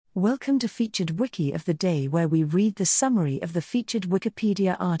Welcome to Featured Wiki of the Day, where we read the summary of the featured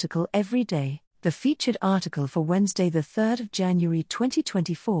Wikipedia article every day. The featured article for Wednesday, the 3rd of January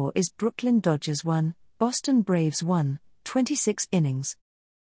 2024 is Brooklyn Dodgers 1, Boston Braves 1, 26 innings.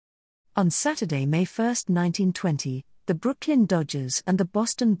 On Saturday, May 1, 1920, the Brooklyn Dodgers and the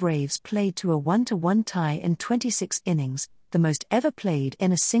Boston Braves played to a 1-1 tie in 26 innings, the most ever played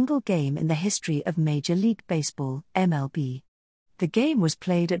in a single game in the history of Major League Baseball, MLB. The game was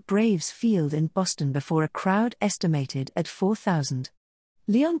played at Braves Field in Boston before a crowd estimated at 4,000.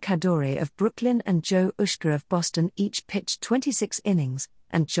 Leon Cadore of Brooklyn and Joe Ushka of Boston each pitched 26 innings,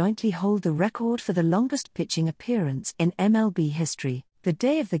 and jointly hold the record for the longest pitching appearance in MLB history. The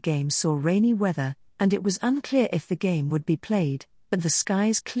day of the game saw rainy weather, and it was unclear if the game would be played, but the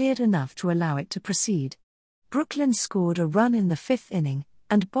skies cleared enough to allow it to proceed. Brooklyn scored a run in the 5th inning,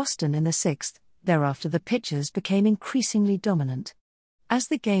 and Boston in the 6th. Thereafter the pitchers became increasingly dominant. As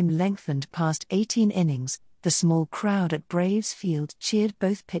the game lengthened past 18 innings, the small crowd at Braves Field cheered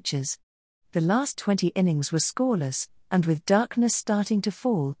both pitchers. The last 20 innings were scoreless, and with darkness starting to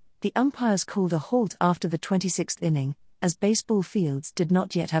fall, the umpires called a halt after the 26th inning, as baseball fields did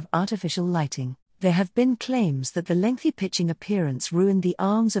not yet have artificial lighting. There have been claims that the lengthy pitching appearance ruined the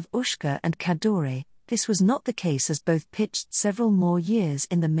arms of Ushka and Cadore. This was not the case, as both pitched several more years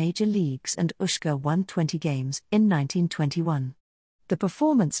in the major leagues and Ushka won 20 games in 1921. The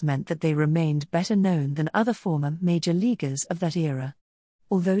performance meant that they remained better known than other former major leaguers of that era.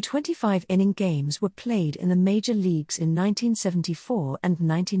 Although 25-inning games were played in the major leagues in 1974 and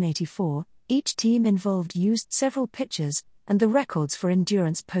 1984, each team involved used several pitchers, and the records for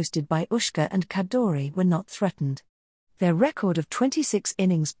endurance posted by Ushka and Cadore were not threatened. Their record of 26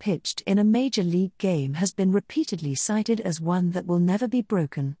 innings pitched in a major league game has been repeatedly cited as one that will never be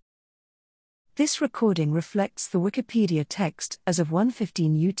broken. This recording reflects the Wikipedia text as of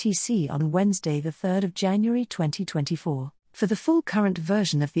 1:15 UTC on Wednesday, the 3rd of January 2024. For the full current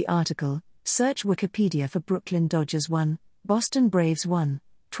version of the article, search Wikipedia for Brooklyn Dodgers 1, Boston Braves 1,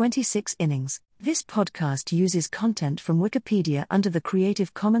 26 innings. This podcast uses content from Wikipedia under the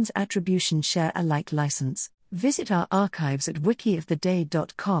Creative Commons Attribution Share Alike license. Visit our archives at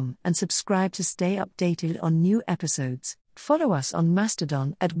wikioftheday.com and subscribe to stay updated on new episodes. Follow us on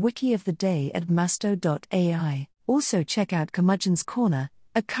Mastodon at wikioftheday at masto.ai. Also check out Curmudgeon's Corner,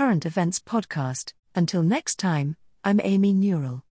 a current events podcast. Until next time, I'm Amy Newell.